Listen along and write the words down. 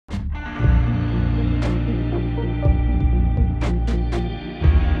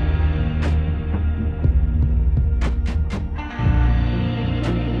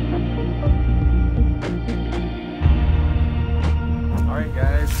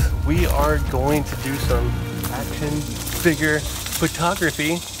we are going to do some action figure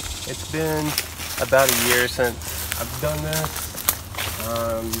photography. It's been about a year since I've done this.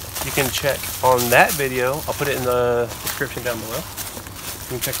 You can check on that video. I'll put it in the description down below. You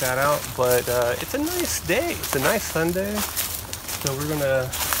can check that out. But it's a nice day. It's a nice Sunday. So we're gonna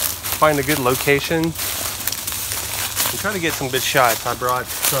find a good location and try to get some good shots. I brought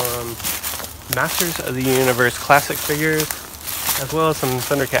some Masters of the Universe classic figures, as well as some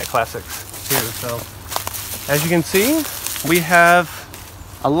Thundercat classics too. So as you can see, we have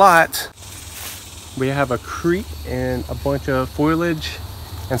a lot. We have a creek and a bunch of foliage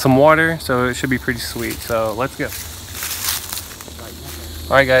and some water, so it should be pretty sweet. So let's go.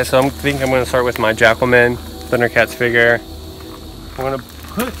 Alright guys, so I think I'm going to start with my Jackalman Thundercats figure. I'm going to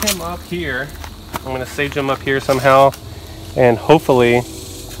put him up here. I'm going to stage him up here somehow, and hopefully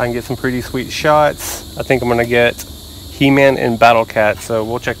I can get some pretty sweet shots. I think I'm going to get He-Man and Battle Cat, so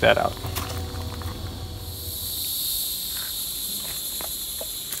we'll check that out.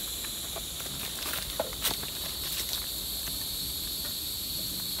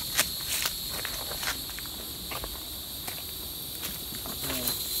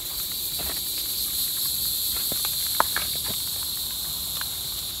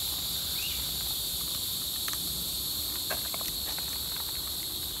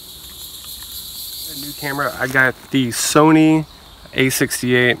 New camera. I got the Sony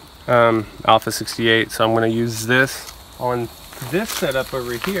A68 Alpha 68, so I'm going to use this on this setup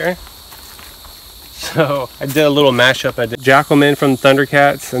over here. So I did a little mashup. I did Jackalman from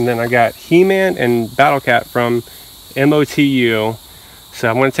Thundercats, and then I got He-Man and Battle Cat from MOTU. So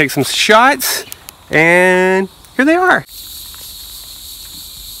I'm going to take some shots, and here they are.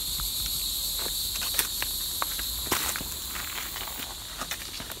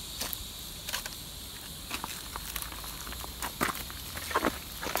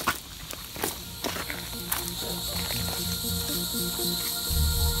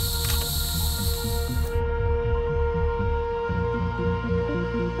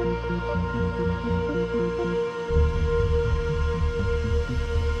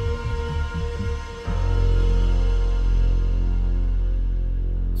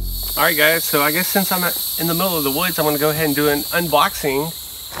 Alright guys, so I guess since I'm in the middle of the woods, I'm going to go ahead and do an unboxing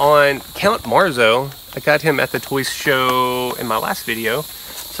on Count Marzo. I got him at the toy show in my last video,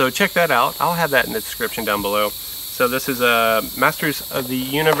 so check that out. I'll have that in the description down below. So this is a Masters of the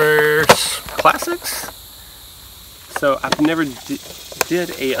Universe Classics. So I've never did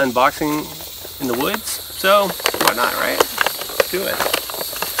a unboxing in the woods, so why not, right? Let's do it.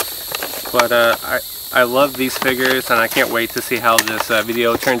 But I love these figures, and I can't wait to see how this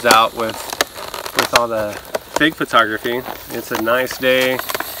video turns out with all the fig photography. It's a nice day,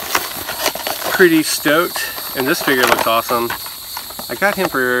 pretty stoked, and this figure looks awesome. I got him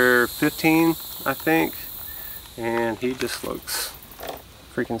for $15, I think, and he just looks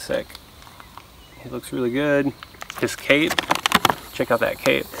freaking sick. He looks really good. His cape, check out that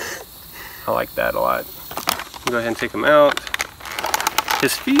cape. I like that a lot. Go ahead and take him out.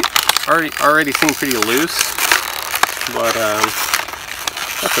 His feet already seem pretty loose, but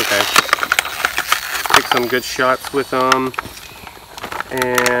that's okay. Take some good shots with them,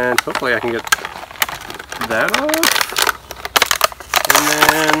 and hopefully I can get that off. And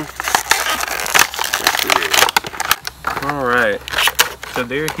then let's see. All right, so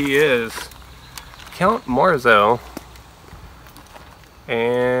there he is, Count Marzo.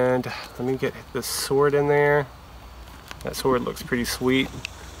 And let me get this sword in there. That sword looks pretty sweet.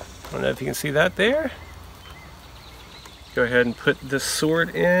 I don't know if you can see that there. Go ahead and put this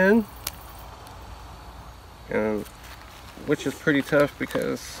sword in, which is pretty tough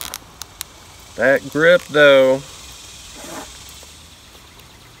because that grip though.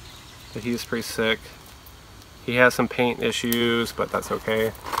 But he's pretty sick. He has some paint issues, but that's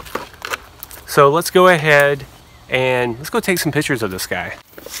okay. So let's go ahead and let's go take some pictures of this guy.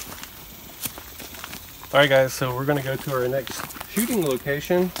 Alright guys, so we're gonna go to our next shooting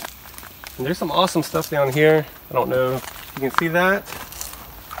location. And there's some awesome stuff down here. I don't know if you can see that.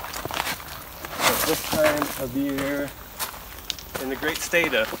 But this time of year, in the great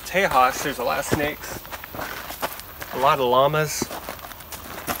state of Tejas, there's a lot of snakes, a lot of llamas,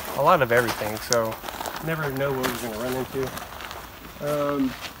 a lot of everything. So you never know what we're gonna run into.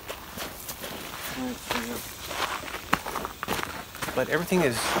 Let's see. But everything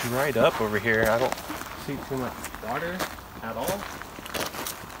is dried up over here. I don't see too much water at all.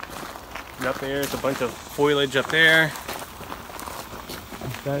 And up there's a bunch of foliage up there.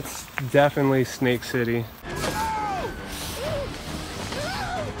 That's definitely Snake City.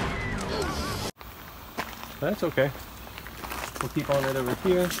 That's okay. We'll keep on it over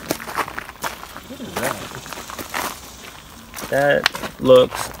here. What is that? That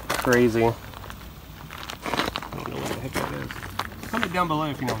looks crazy. I don't know what the heck that is. Comment down below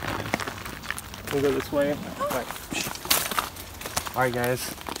if you know what that is. We'll go this way. Alright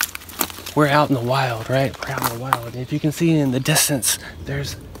guys. We're out in the wild, right? We're out in the wild. If you can see in the distance,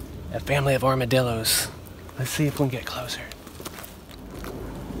 there's a family of armadillos. Let's see if we can get closer.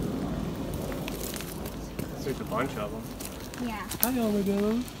 There's a bunch of them. Yeah. Hi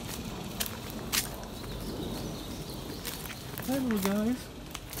armadillos. Hi little guys.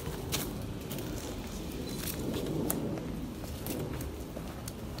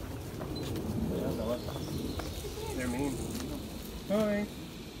 They're mean. Hi.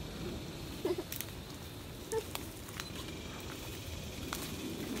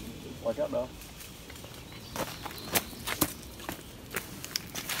 Watch out, though.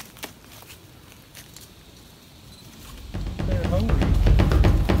 They're hungry.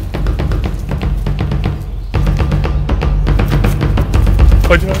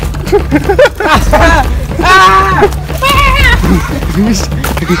 Watch out.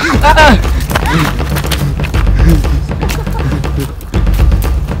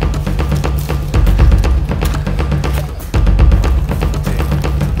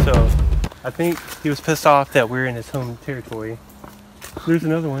 I think he was pissed off that we're in his home territory. There's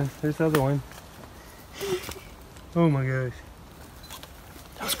another one. There's the other one. Oh my gosh.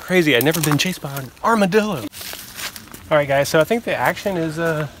 That was crazy. I'd never been chased by an armadillo. Alright guys, so I think the action is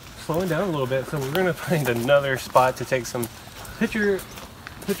slowing down a little bit. So we're going to find another spot to take some pictures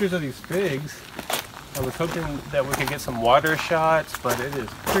of these figs. I was hoping that we could get some water shots, but it is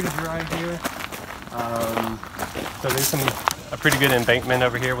pretty dry here. So there's a pretty good embankment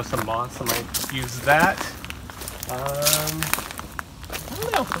over here with some moss. I might use that. I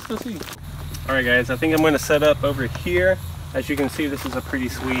don't know. Let's go see. Alright guys, I think I'm going to set up over here. As you can see, this is a pretty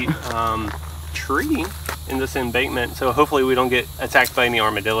sweet tree in this embankment. So hopefully we don't get attacked by any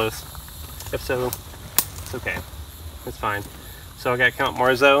armadillos. If so, it's okay. It's fine. So I got Count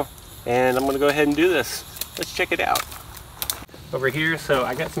Marzo, and I'm going to go ahead and do this. Let's check it out. Over here, so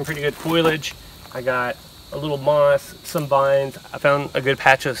I got some pretty good foliage. I got a little moss, some vines. I found a good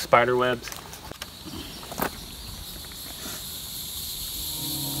patch of spider webs.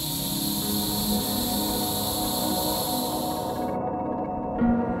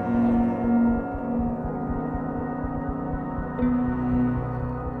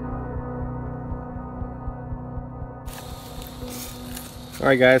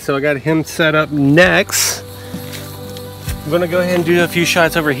 Alright guys, so I got him set up next. I'm gonna go ahead and do a few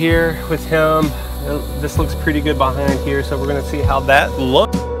shots over here with him. This looks pretty good behind here, so we're gonna see how that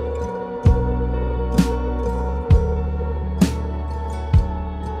looks.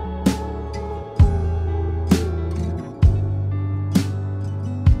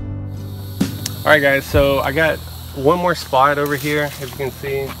 Alright guys, so I got one more spot over here. As you can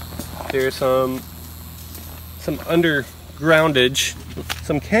see, there's some undergroundage,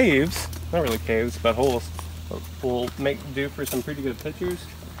 some caves, not really caves, but holes. Will make do for some pretty good pictures.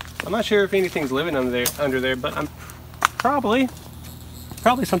 I'm not sure if anything's living under there, but I'm probably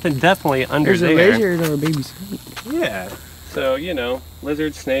something definitely under there. There's a lizard or a baby snake. Yeah. So, you know,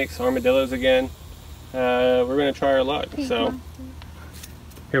 lizards, snakes, armadillos again. We're gonna try our luck. So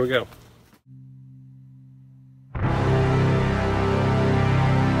here we go.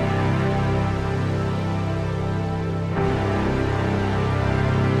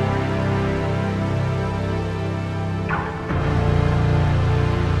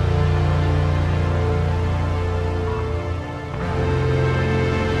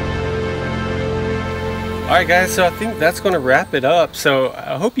 Alright guys, so I think that's going to wrap it up. So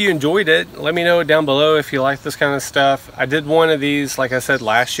I hope you enjoyed it. Let me know down below if you like this kind of stuff. I did one of these, like I said,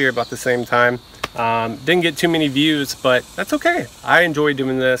 last year about the same time. Didn't get too many views, but that's okay. I enjoyed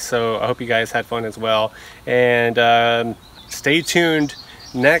doing this, so I hope you guys had fun as well. And stay tuned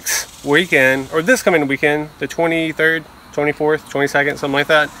next weekend, or this coming weekend, the 23rd, 24th, 22nd, something like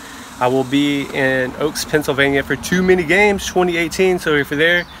that. I will be in Oaks, Pennsylvania for Too Many Games 2018. So if you're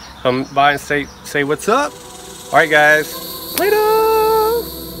there, come by and say what's up. All right, guys. Later.